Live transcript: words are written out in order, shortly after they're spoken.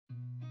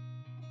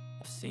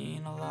I've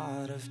seen a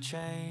lot of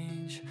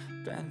change,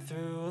 been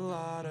through a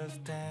lot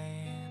of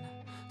pain.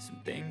 Some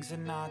things are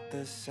not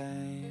the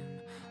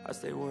same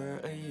as they were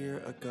a year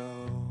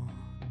ago,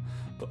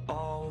 but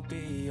all will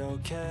be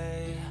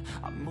okay.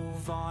 I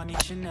move on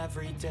each and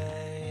every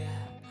day.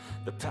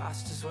 The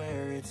past is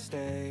where it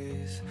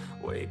stays,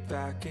 way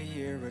back a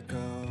year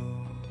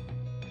ago.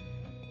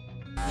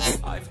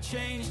 I've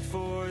changed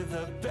for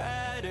the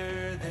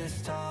better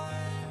this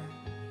time.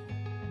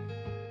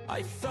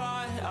 I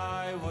thought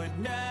I would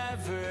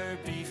never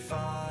be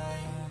fine.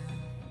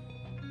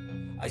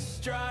 I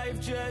strive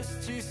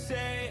just to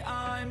say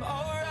I'm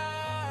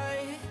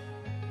alright,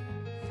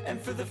 and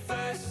for the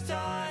first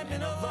time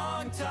in a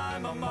long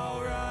time I'm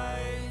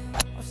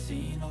alright. I've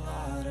seen a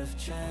lot of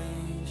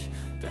change,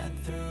 been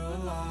through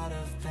a lot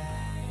of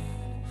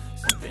pain.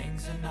 Some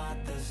things are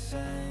not the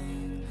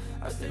same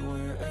as they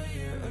were a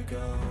year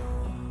ago,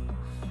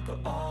 but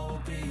all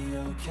will be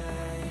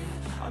okay.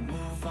 I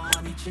move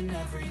on each and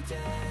every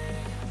day.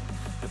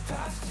 The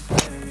past is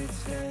where it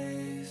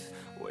stays,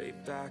 way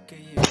back a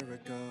year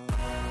ago.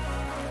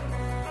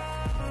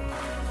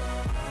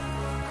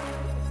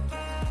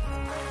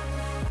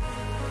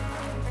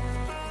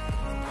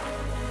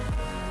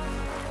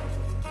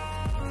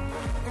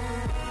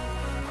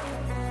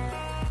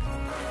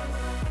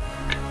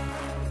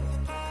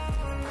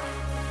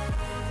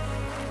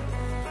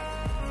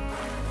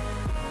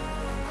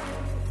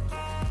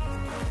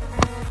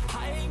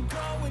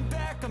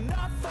 I'm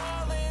not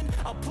falling,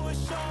 I'll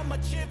push all my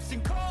chips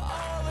and call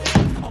all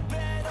in. I'll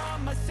bet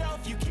on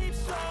myself, you keep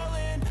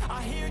stalling.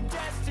 I hear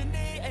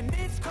destiny and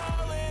it's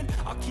calling.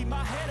 I'll keep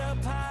my head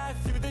up high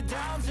through the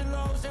downs and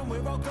lows, and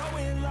we're all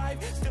going in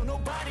life. Still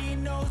nobody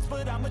knows,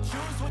 but I'ma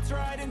choose what's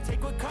right and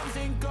take what comes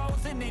and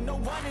goes. And ain't no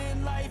one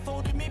in life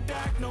holding me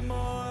back no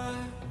more.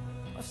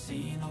 I've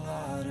seen a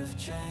lot of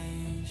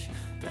change,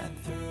 been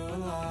through a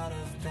lot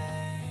of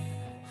pain.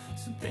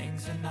 Some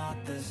things are not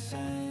the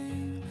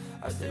same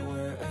as they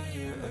were a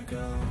year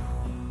ago,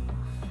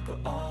 but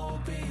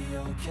all will be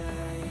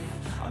okay.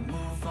 I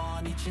move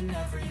on each and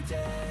every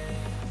day.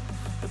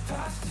 The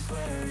past is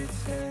where it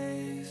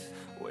stays,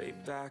 way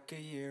back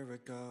a year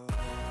ago.